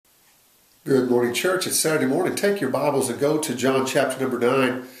Good morning, church. It's Saturday morning. Take your Bibles and go to John chapter number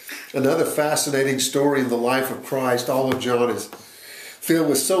 9. Another fascinating story in the life of Christ. All of John is filled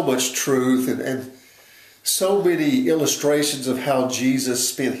with so much truth and so many illustrations of how Jesus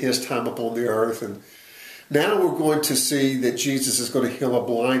spent his time upon the earth. And now we're going to see that Jesus is going to heal a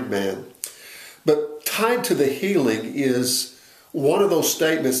blind man. But tied to the healing is one of those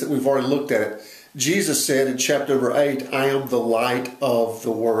statements that we've already looked at. Jesus said in chapter number 8, I am the light of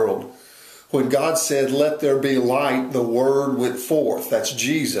the world. When God said, let there be light, the word went forth. That's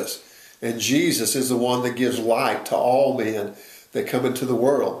Jesus. And Jesus is the one that gives light to all men that come into the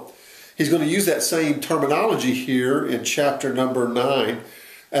world. He's going to use that same terminology here in chapter number 9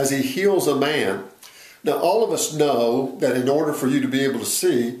 as he heals a man. Now, all of us know that in order for you to be able to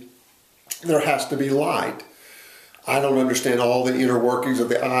see, there has to be light. I don't understand all the inner workings of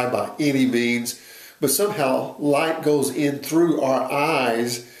the eye by any means, but somehow light goes in through our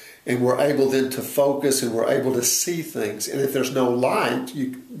eyes, and we're able then to focus and we're able to see things. And if there's no light,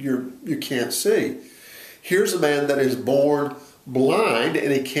 you can't see. Here's a man that is born blind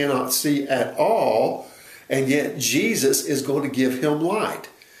and he cannot see at all, and yet Jesus is going to give him light.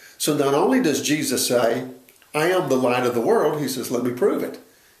 So not only does Jesus say, I am the light of the world, he says, let me prove it.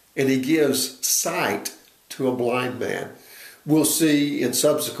 And he gives sight to a blind man. We'll see in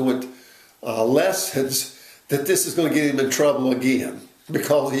subsequent lessons that this is going to get him in trouble again,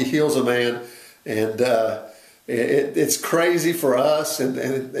 because he heals a man, and it's crazy for us, and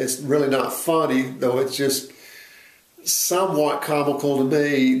it's really not funny, though it's just somewhat comical to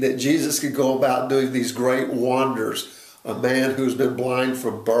me that Jesus could go about doing these great wonders. A man who's been blind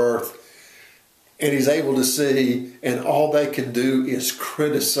from birth, and he's able to see, and all they can do is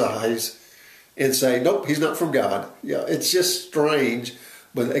criticize and say, nope, he's not from God. Yeah, it's just strange,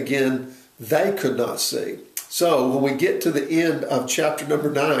 but again, they could not see. So when we get to the end of chapter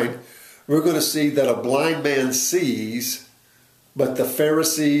number 9, we're going to see that a blind man sees, but the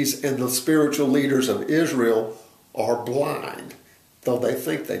Pharisees and the spiritual leaders of Israel are blind, though they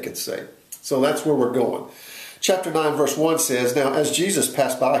think they can see. So that's where we're going. Chapter 9 verse 1 says, now as Jesus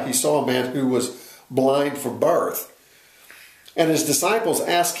passed by, he saw a man who was blind from birth. And his disciples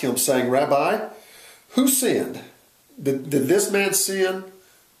asked him, saying, Rabbi, who sinned? Did this man sin,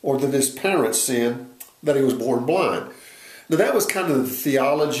 or did his parents sin, that he was born blind? Now that was kind of the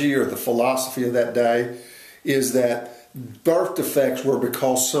theology or the philosophy of that day, is that birth defects were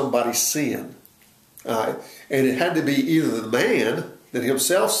because somebody sinned. And it had to be either the man that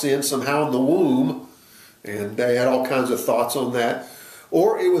himself sinned somehow in the womb, and they had all kinds of thoughts on that,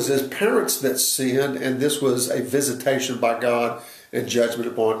 or it was his parents that sinned, and this was a visitation by God and judgment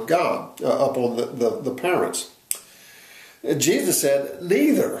upon God, upon the parents. And Jesus said,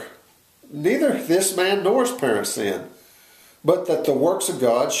 neither this man nor his parents sinned, but that the works of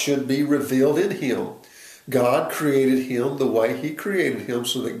God should be revealed in him. God created him the way he created him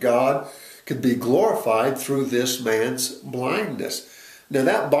so that God could be glorified through this man's blindness. Now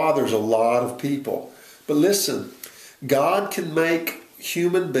that bothers a lot of people. But listen, God can make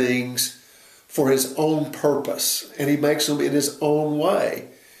human beings for his own purpose, and he makes them in his own way.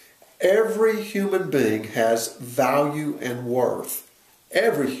 Every human being has value and worth.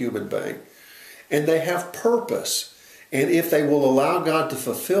 Every human being. And they have purpose. And if they will allow God to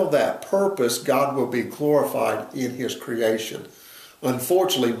fulfill that purpose, God will be glorified in his creation.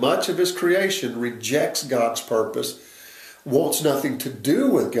 Unfortunately, much of his creation rejects God's purpose, wants nothing to do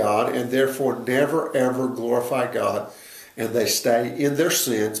with God, and therefore never ever glorify God. And they stay in their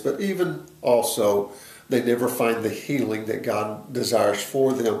sins, but even also they never find the healing that God desires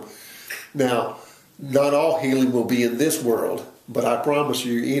for them. Now, not all healing will be in this world, but I promise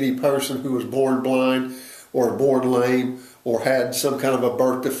you, any person who was born blind or born lame or had some kind of a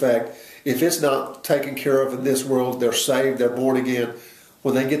birth defect, if it's not taken care of in this world, they're saved, they're born again.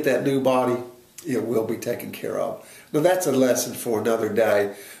 When they get that new body, it will be taken care of. Now that's a lesson for another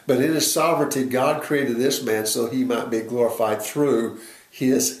day. But in his sovereignty, God created this man so he might be glorified through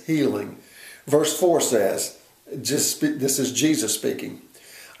his healing. Verse 4 says, this is Jesus speaking,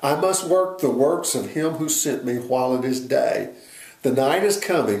 I must work the works of him who sent me while it is day. The night is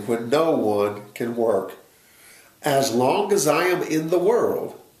coming when no one can work. As long as I am in the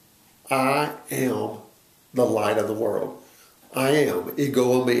world, I am the light of the world. I am,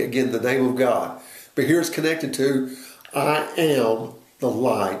 ego eimi, again, the name of God. But here it's connected to, I am the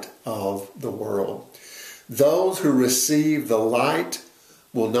light of the world. Those who receive the light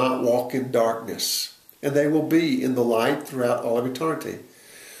will not walk in darkness, and they will be in the light throughout all of eternity.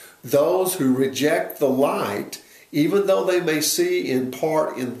 Those who reject the light, even though they may see in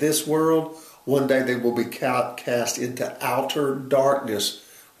part in this world, one day they will be cast into outer darkness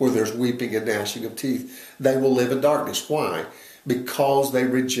where there's weeping and gnashing of teeth. They will live in darkness. Why? Because they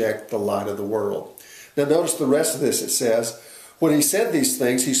reject the light of the world. Now notice the rest of this. It says, when he said these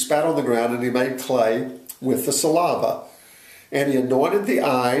things, he spat on the ground and he made clay with the saliva. And he anointed the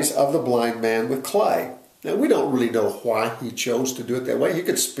eyes of the blind man with clay. Now we don't really know why he chose to do it that way. He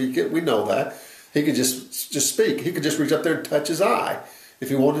could speak it. We know that. He could just speak. He could just reach up there and touch his eye if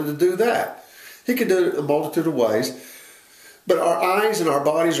he wanted to do that. He could do it a multitude of ways. But our eyes and our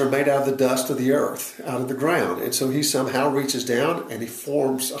bodies are made out of the dust of the earth, out of the ground. And so he somehow reaches down and he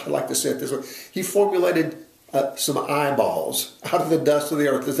forms, I like to say it this way, he formulated some eyeballs out of the dust of the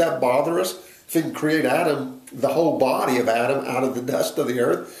earth. Does that bother us? If he can create Adam, the whole body of Adam, out of the dust of the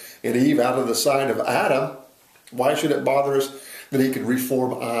earth, and Eve out of the side of Adam, why should it bother us that he can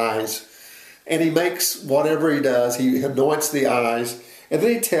reform eyes? And he makes whatever he does, he anoints the eyes, and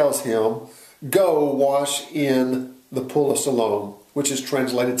then he tells him, go wash in the pool of Siloam, which is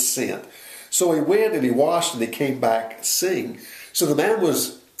translated sent. So he went and he washed and he came back seeing. So the man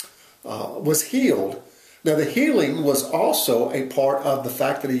was healed. Now the healing was also a part of the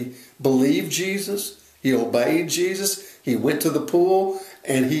fact that he believed Jesus, he obeyed Jesus, he went to the pool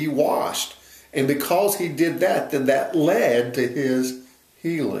and he washed. And because he did that, then that led to his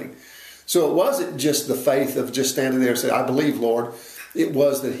healing. So it wasn't just the faith of just standing there and saying, I believe, Lord. It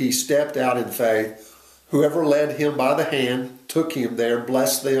was that he stepped out in faith. Whoever led him by the hand took him there,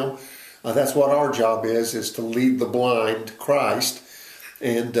 blessed them. That's what our job is to lead the blind to Christ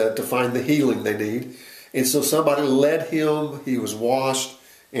and to find the healing they need. And so somebody led him, he was washed,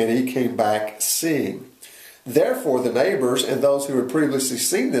 and he came back seeing. Therefore the neighbors and those who had previously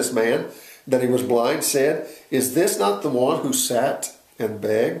seen this man, that he was blind, said, is this not the one who sat and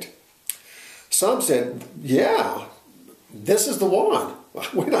begged? Some said, yeah, this is the one.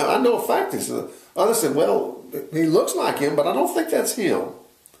 I know a fact. Others said, well, he looks like him, but I don't think that's him.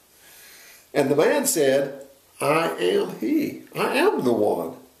 And the man said, I am he. I am the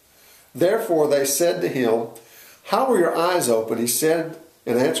one. Therefore they said to him, how were your eyes open? He said,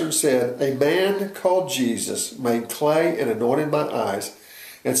 and answered and said, a man called Jesus made clay and anointed my eyes,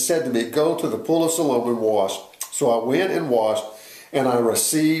 and said to me, go to the pool of Siloam and wash. So I went and washed, and I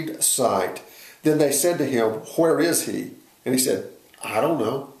received sight. Then they said to him, where is he? And he said, I don't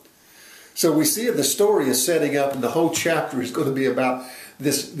know. So we see the story is setting up, and the whole chapter is going to be about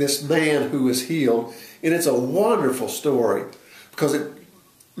this man who is healed. And it's a wonderful story because it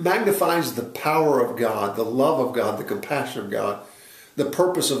magnifies the power of God, the love of God, the compassion of God, the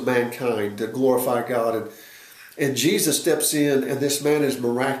purpose of mankind to glorify God. And Jesus steps in, and this man is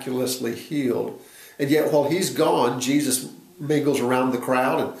miraculously healed. And yet while he's gone, Jesus mingles around the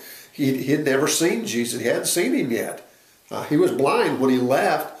crowd, and he had never seen Jesus. He hadn't seen him yet. He was blind when he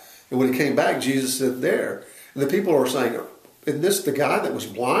left, and when he came back, Jesus said there. And the people are saying, isn't this the guy that was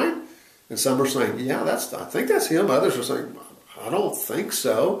blind? And some are saying, yeah, I think that's him. Others are saying, I don't think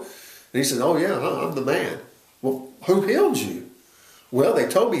so. And he said, oh yeah, I'm the man. Well, who healed you? Well, they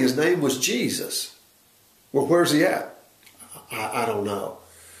told me his name was Jesus. Well, where's he at? I don't know.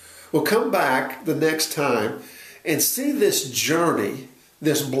 Well, come back the next time and see this journey.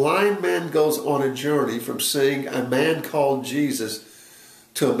 This blind man goes on a journey from seeing a man called Jesus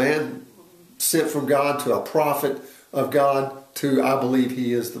to a man sent from God to a prophet of God to, I believe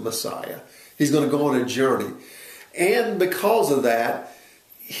he is the Messiah. He's going to go on a journey. And because of that,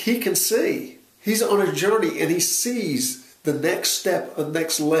 he can see. He's on a journey and he sees the next step, the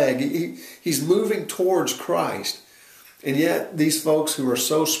next leg. He's moving towards Christ. And yet these folks who are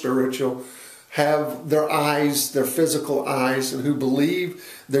so spiritual have their eyes, their physical eyes, and who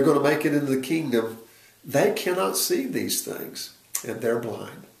believe they're going to make it into the kingdom, they cannot see these things, and they're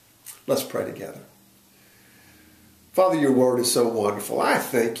blind. Let's pray together. Father, your word is so wonderful. I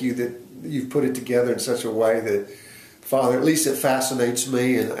thank you that you've put it together in such a way that, Father, at least it fascinates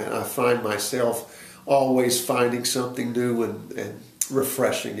me, and I find myself always finding something new and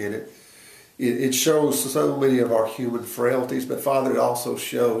refreshing in it. It shows so many of our human frailties, but Father, it also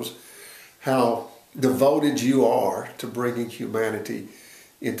shows how devoted you are to bringing humanity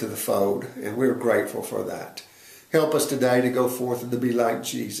into the fold, and we're grateful for that. Help us today to go forth and to be like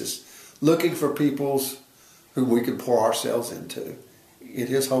Jesus, looking for peoples whom we can pour ourselves into. In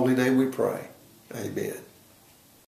his holy name we pray. Amen.